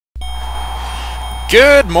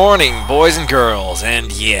Good morning, boys and girls,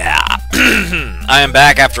 and yeah, I am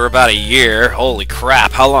back after about a year. Holy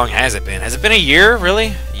crap, how long has it been? Has it been a year,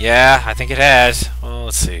 really? Yeah, I think it has. Well,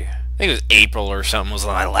 let's see. I think it was April or something was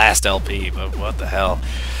my last LP, but what the hell.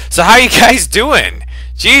 So how you guys doing?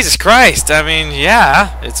 Jesus Christ, I mean,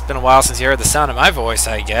 yeah, it's been a while since you heard the sound of my voice,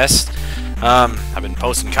 I guess. I've been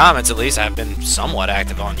posting comments, at least. I've been somewhat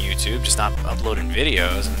active on YouTube, just not uploading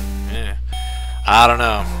videos, and, I don't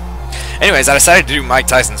know. Anyways, I decided to do Mike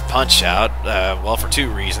Tyson's Punch-Out, well, for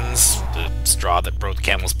two reasons. The straw that broke the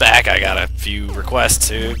camel's back, I got a few requests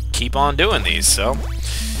to keep on doing these, so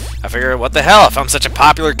I figured, what the hell, if I'm such a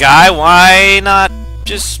popular guy, why not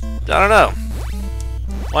just, I don't know,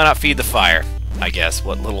 why not feed the fire, I guess,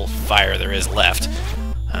 what little fire there is left.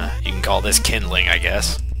 You can call this kindling, I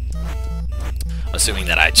guess, assuming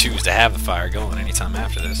that I choose to have the fire going anytime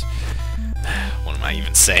after this. What am I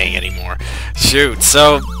even saying anymore? Shoot,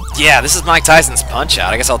 so yeah, this is Mike Tyson's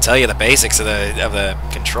Punch-Out. I guess I'll tell you the basics of the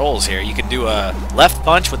controls here. You can do a left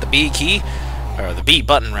punch with the B key, or the B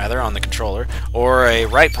button rather, on the controller, or a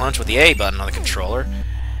right punch with the A button on the controller.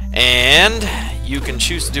 And you can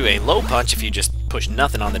choose to do a low punch if you just push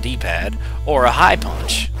nothing on the D-pad, or a high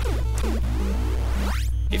punch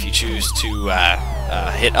if you choose to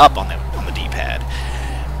hit up on the D-pad.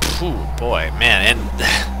 Ooh, boy, man, and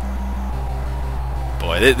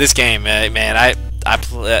boy, this game, man,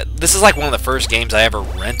 this is like one of the first games I ever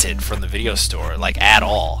rented from the video store, like, at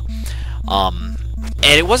all. And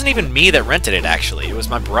it wasn't even me that rented it, actually. It was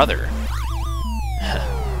my brother.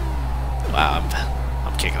 Wow,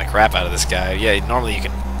 I'm kicking the crap out of this guy. Yeah, normally you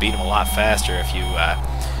can beat him a lot faster if you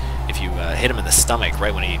hit him in the stomach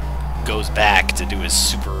right when he goes back to do his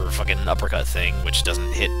super fucking uppercut thing, which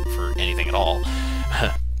doesn't hit for anything at all.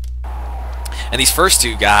 And these first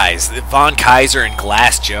two guys, Von Kaiser and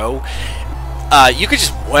Glass Joe, you could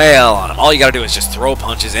just wail on them. All you gotta do is just throw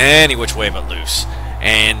punches any which way but loose,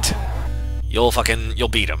 and you'll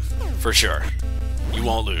beat them for sure. You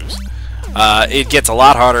won't lose. It gets a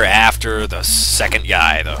lot harder after the second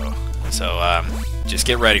guy, though. So just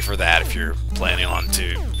get ready for that if you're planning on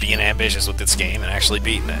being ambitious with this game and actually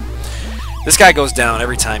beating it. This guy goes down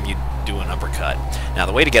every time you do an uppercut. Now,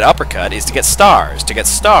 the way to get uppercut is to get stars. To get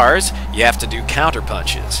stars, you have to do counter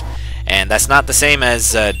punches. And that's not the same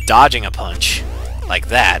as dodging a punch like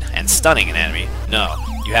that and stunning an enemy. No,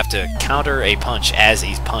 you have to counter a punch as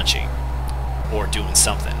he's punching or doing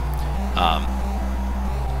something.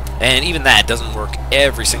 And even that doesn't work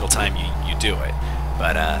every single time you do it.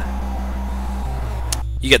 But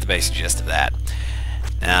you get the basic gist of that.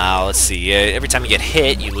 Now, let's see. Every time you get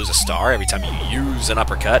hit, you lose a star. Every time you use an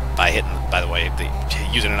uppercut, by the way,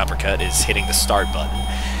 using an uppercut is hitting the start button.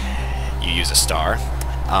 You use a star.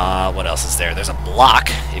 What else is there? There's a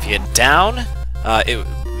block. If you hit down,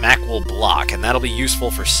 Mac will block, and that'll be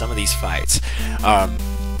useful for some of these fights.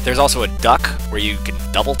 There's also a duck where you can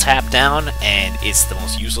double tap down, and it's the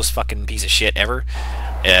most useless fucking piece of shit ever.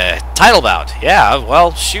 Title bout. Yeah,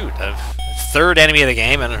 well, shoot. Third enemy of the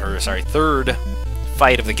game, third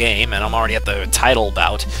fight of the game, and I'm already at the title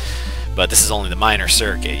bout, but this is only the minor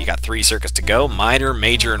circuit. You got 3 circuits to go: minor,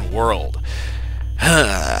 major, and world.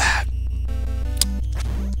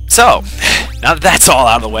 So, now that that's all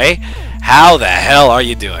out of the way, how the hell are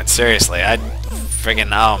you doing? Seriously,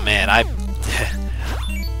 oh man, I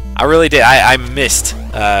really did. I missed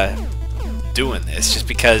doing this just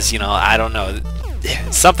because, you know, I don't know,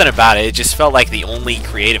 something about it just felt like the only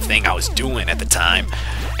creative thing I was doing at the time.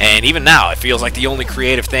 And even now, it feels like the only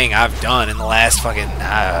creative thing I've done in the last fucking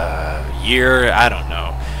year. I don't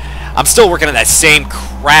know. I'm still working at that same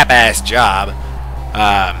crap-ass job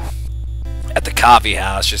at the coffee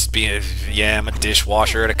house. Just being, yeah, I'm a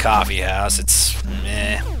dishwasher at a coffee house. It's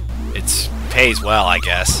meh. It pays well, I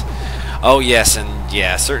guess. Oh yes, and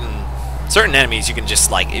yeah, certain enemies you can just,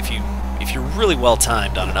 like, if you're really well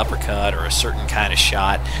timed on an uppercut or a certain kind of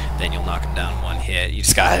shot, then you'll knock them down in one hit. You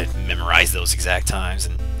just gotta memorize those exact times,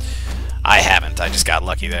 and I haven't. I just got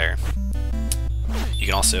lucky there. You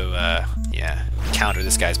can also, yeah, counter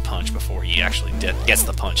this guy's punch before he actually gets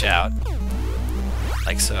the punch out,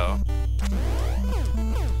 like so.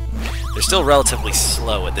 They're still relatively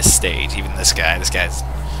slow at this stage. Even this guy. This guy's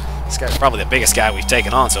probably the biggest guy we've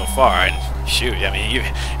taken on so far. And shoot, I mean,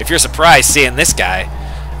 if you're surprised seeing this guy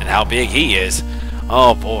and how big he is,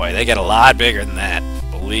 oh boy, they get a lot bigger than that.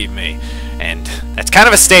 Believe me. And that's kind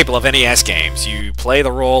of a staple of NES games. You play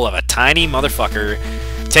the role of a tiny motherfucker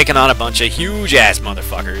taking on a bunch of huge-ass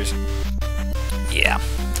motherfuckers. Yeah.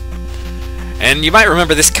 And you might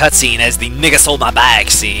remember this cutscene as the nigga stole my bike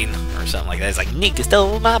scene, or something like that. It's like, nigga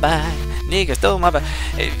stole my bike, nigga stole my bike.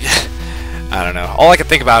 I don't know. All I can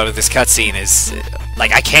think about with this cutscene is,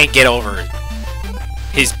 like, I can't get over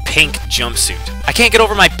his pink jumpsuit. I can't get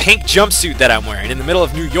over my pink jumpsuit that I'm wearing in the middle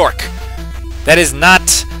of New York. That is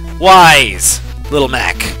not wise, Little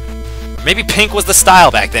Mac. Or maybe pink was the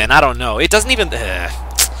style back then. I don't know. It doesn't even... yeah.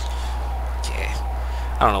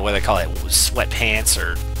 I don't know what they call it. Sweatpants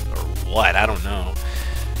or what. I don't know.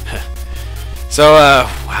 So,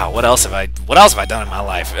 wow. What else have I done in my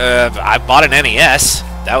life? I bought an NES.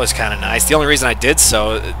 That was kind of nice. The only reason I did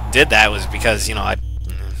that was because, you know, I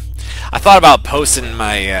thought about posting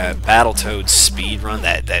my Battletoads speed run,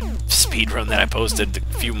 that speed run that I posted a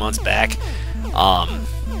few months back.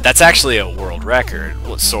 That's actually a world record.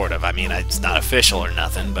 Well, sort of. I mean, it's not official or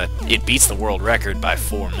nothing, but it beats the world record by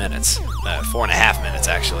 4 minutes. 4.5 minutes,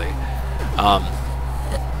 actually.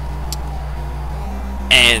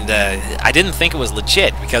 And I didn't think it was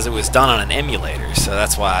legit because it was done on an emulator, so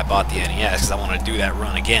that's why I bought the NES, because I want to do that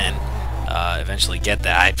run again. Eventually get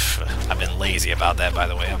that. I've been lazy about that, by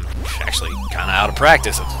the way. I'm actually kind of out of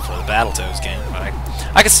practice for the Battletoads game, but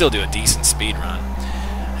I can still do a decent speed run.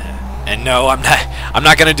 And no, I'm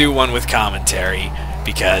not gonna do one with commentary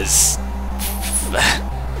because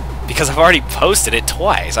I've already posted it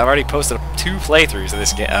twice. I've already posted 2 playthroughs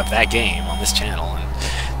of that game on this channel,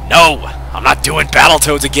 and no, I'm not doing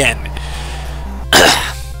Battletoads again.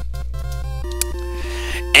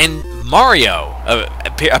 And Mario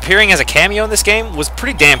appearing as a cameo in this game was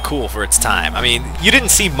pretty damn cool for its time. I mean, you didn't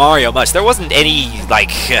see Mario much. There wasn't any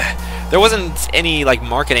like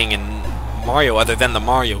marketing in Mario other than the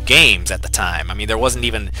Mario games at the time. I mean, there wasn't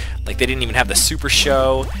even like, they didn't even have the Super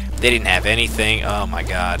Show. They didn't have anything. Oh my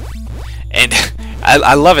god. And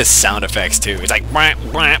I love his sound effects too. It's like blah,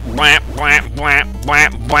 blah, blah, blah, blah, blah,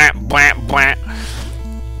 blah, blah, blah.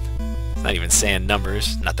 It's not even saying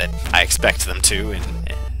numbers. Not that I expect them to in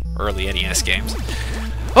early NES games.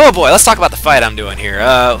 Oh boy, let's talk about the fight I'm doing here.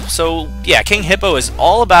 So yeah, King Hippo is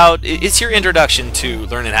all about, it's your introduction to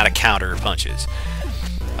learning how to counter punches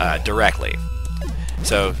directly.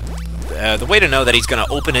 So the way to know that he's going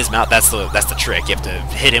to open his mouth, that's the trick. You have to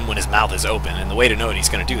hit him when his mouth is open, and the way to know that he's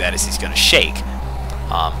going to do that is he's going to shake.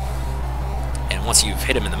 And once you've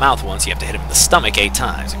hit him in the mouth once, you have to hit him in the stomach 8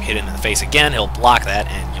 times. If you hit him in the face again, he'll block that,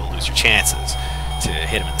 and you'll lose your chances to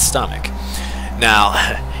hit him in the stomach. Now,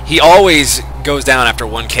 he always goes down after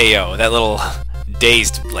 1 KO. That little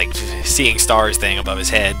dazed, like, seeing stars thing above his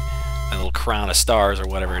head, that little crown of stars or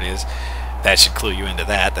whatever it is, that should clue you into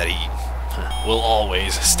that he will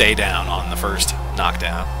always stay down on the first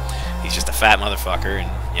knockdown. He's just a fat motherfucker, and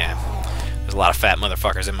yeah, there's a lot of fat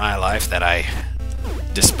motherfuckers in my life that I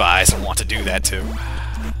despise and want to do that to.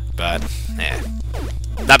 But, yeah.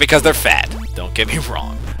 Not because they're fat, don't get me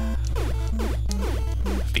wrong.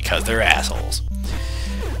 Because they're assholes.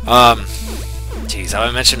 Jeez,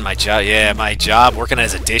 I mentioned my job. Yeah, my job working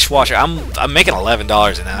as a dishwasher. I'm making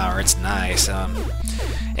 $11 an hour. It's nice.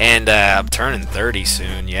 And I'm turning 30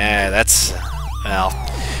 soon. Yeah, that's, well,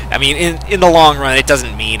 I mean, in the long run, it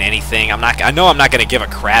doesn't mean anything. I know I'm not going to give a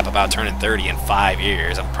crap about turning 30 in 5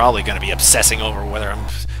 years. I'm probably going to be obsessing over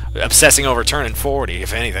turning 40,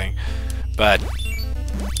 if anything. But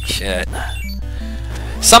shit,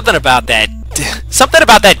 something about that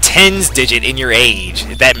tens digit in your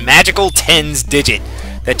age, that magical tens digit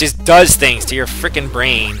that just does things to your freaking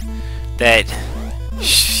brain that,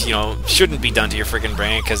 you know, shouldn't be done to your freaking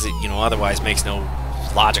brain because it, you know, otherwise makes no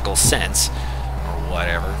logical sense or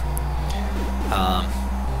whatever.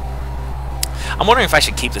 I'm wondering if I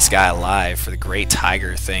should keep this guy alive for the Great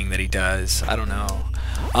Tiger thing that he does. I don't know.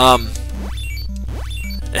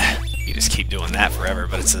 You just keep doing that forever,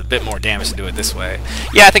 but it's a bit more damage to do it this way.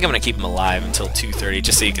 Yeah, I think I'm gonna keep him alive until 2:30,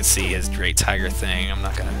 just so you can see his Great Tiger thing. I'm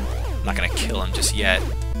not gonna kill him just yet.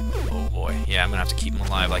 Oh boy, yeah, I'm gonna have to keep him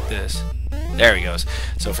alive like this. There he goes.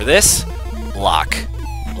 So for this, block.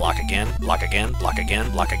 Block again, block again, block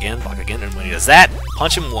again, block again, block again, and when he does that,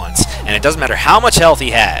 punch him once. And it doesn't matter how much health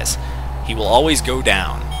he has, he will always go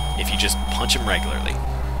down if you just punch him regularly.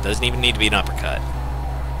 Doesn't even need to be an uppercut.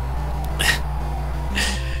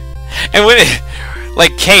 And when it,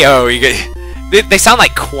 like KO, they sound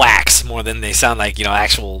like quacks more than they sound like, you know,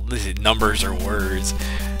 actual numbers or words.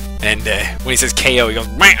 And when he says KO, he goes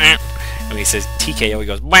wah, wah. And when he says TKO, he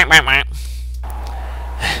goes wah, wah, wah.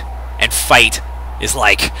 And fight is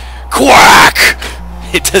like quack.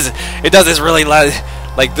 It does this really loud,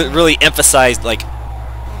 like really emphasized like.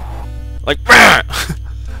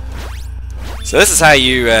 So this is how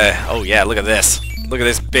you. Oh yeah, look at this. Look at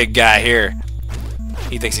this big guy here.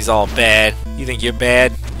 He thinks he's all bad. You think you're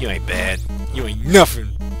bad? You ain't bad. You ain't nothing.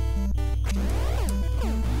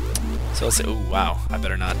 So let's say, oh wow, I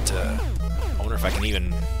better not. I wonder if I can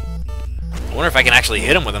even I wonder if I can actually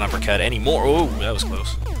hit him with an uppercut anymore. Oh, that was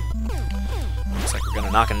close. Looks like we're going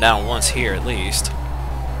to knock him down once here at least.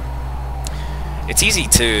 It's easy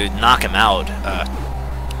to knock him out.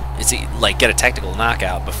 Like get a technical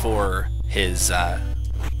knockout before his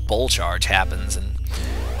bull charge happens, and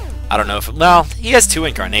I don't know if well he has 2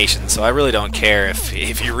 incarnations, so I really don't care if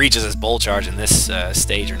he reaches his bull charge in this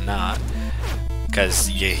stage or not,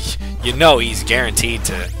 because you know he's guaranteed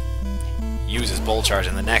to use his bull charge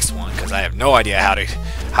in the next one, because I have no idea how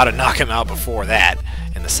to knock him out before that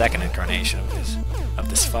in the second incarnation of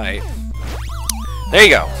this fight. There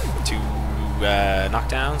you go. 2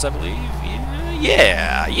 knockdowns, I believe.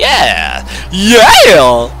 Yeah.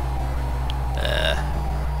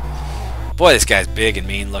 Boy, this guy's big and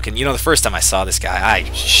mean looking. You know, the first time I saw this guy, I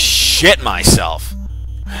shit myself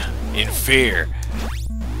in fear.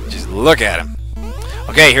 Just look at him.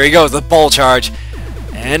 Okay, here he goes, the bull charge,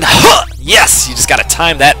 and yes, you just gotta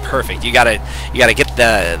time that perfect. You gotta get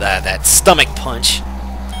that stomach punch,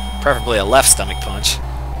 preferably a left stomach punch,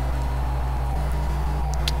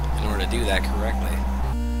 in order to do that correctly.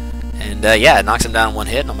 And yeah, it knocks him down in 1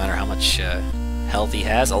 hit, no matter how much health he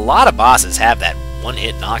has. A lot of bosses have that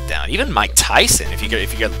 1-hit knockdown. Even Mike Tyson, if you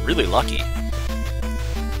get really lucky.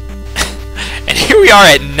 And here we are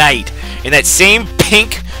at night in that same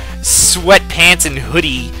pink sweatpants and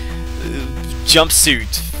hoodie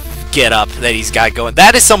jumpsuit get up that he's got going.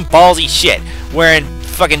 That is some ballsy shit. Wearing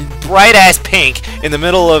fucking bright ass pink in the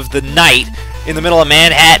middle of the night, in the middle of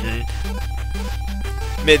Manhattan.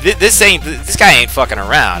 This guy ain't fucking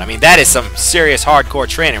around. I mean, that is some serious hardcore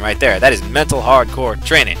training right there. That is mental hardcore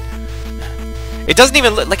training. It doesn't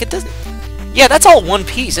even look like it doesn't. Yeah, that's all one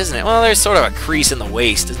piece, isn't it? Well, there's sort of a crease in the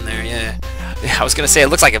waist, isn't there? Yeah. I was gonna say it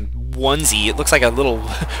looks like a onesie. It looks like a little,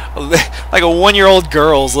 like a 1-year-old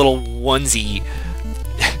girl's little onesie.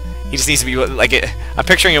 He just needs to be like it. I'm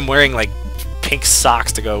picturing him wearing like pink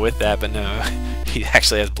socks to go with that, but no, he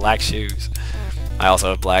actually has black shoes. I also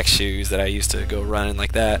have black shoes that I used to go running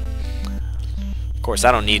like that. Of course,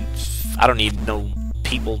 I don't need no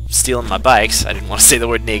people stealing my bikes. I didn't want to say the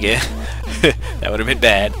word nigga. That would have been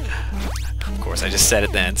bad. Of course, I just said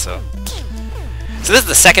it then. So this is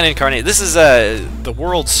the second incarnate. This is the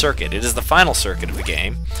world circuit. It is the final circuit of the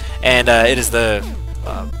game, and it is the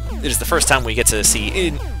first time we get to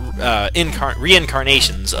see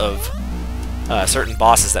reincarnations of certain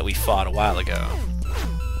bosses that we fought a while ago.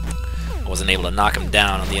 I wasn't able to knock him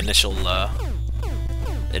down on the initial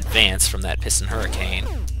advance from that piston hurricane,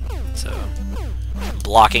 so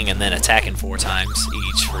blocking and then attacking 4 times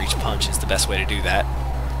each for each punch is the best way to do that.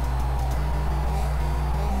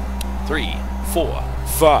 3, 4,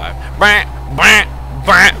 5.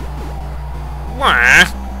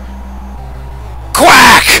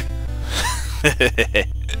 Quack!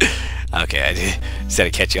 Okay, I said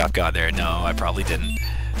to catch you off guard there. No, I probably didn't.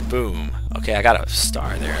 Boom. Okay, I got a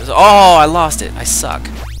star there. Oh, I lost it. I suck.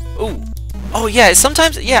 Ooh. Oh, yeah,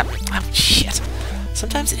 sometimes, yeah. Oh, shit.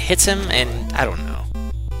 Sometimes it hits him, and I don't know.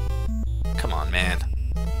 Come on, man.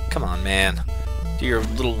 Come on, man. Do your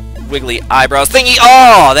little wiggly eyebrows thingy.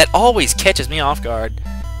 Oh, that always catches me off guard.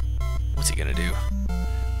 What's he gonna do?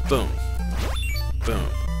 Boom. Boom.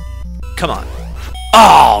 Come on.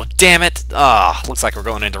 Oh, damn it. Oh, looks like we're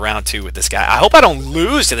going into round 2 with this guy. I hope I don't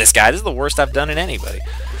lose to this guy. This is the worst I've done in anybody.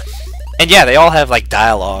 And yeah, they all have like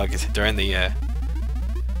dialogue during the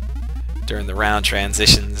round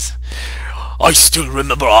transitions. I still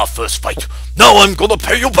remember our first fight. Now I'm gonna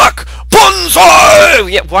pay you back.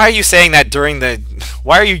 Bonsai! Yeah, why are you saying that during the...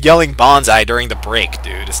 Why are you yelling bonsai during the break,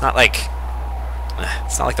 dude? It's not like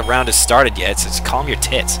the round has started yet, so just calm your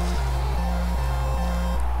tits.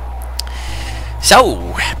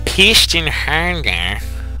 So, piston hunger.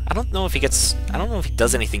 I don't know if he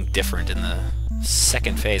does anything different in the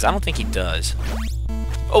second phase. I don't think he does.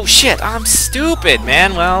 Oh shit, I'm stupid,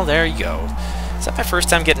 man. Well, there you go. Is that my first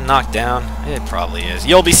time getting knocked down? It probably is.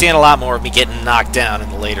 You'll be seeing a lot more of me getting knocked down in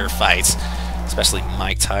the later fights. Especially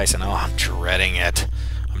Mike Tyson. Oh, I'm dreading it.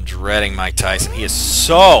 I'm dreading Mike Tyson. He is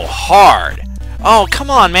so hard. Oh, come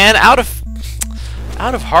on, man. Out of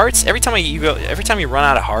hearts? Every time you run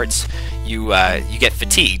out of hearts, you get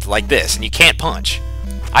fatigued like this, and you can't punch.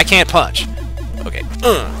 I can't punch. Okay.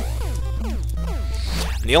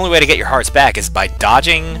 And the only way to get your hearts back is by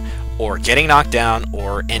dodging or getting knocked down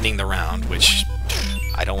or ending the round, which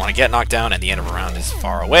I don't want to get knocked down, and the end of a round is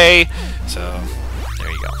far away, so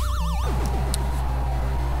there you go.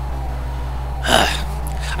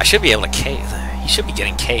 I should be able to he should be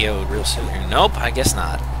getting KO'd real soon here. Nope, I guess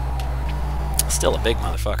not. Still a big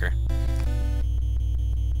motherfucker.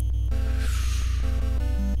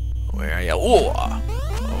 Where are you?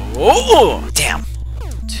 Oh, damn.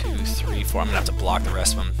 2, 3. 2e4. I'm gonna have to block the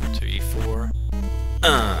rest of them. 2e4.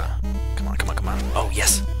 Come on, come on, come on. Oh,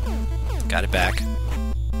 yes. Got it back.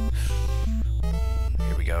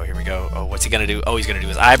 Here we go, here we go. Oh, what's he gonna do? Oh, he's gonna do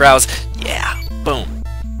his eyebrows. Yeah. Boom.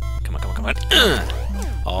 Come on, come on, come on.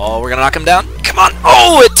 Oh, we're gonna knock him down. Come on.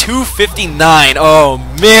 Oh, at 259. Oh,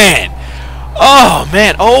 man. Oh,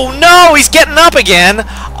 man. Oh, no, he's getting up again.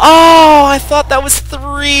 Oh, I thought that was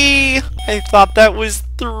 3. I thought that was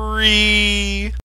 3.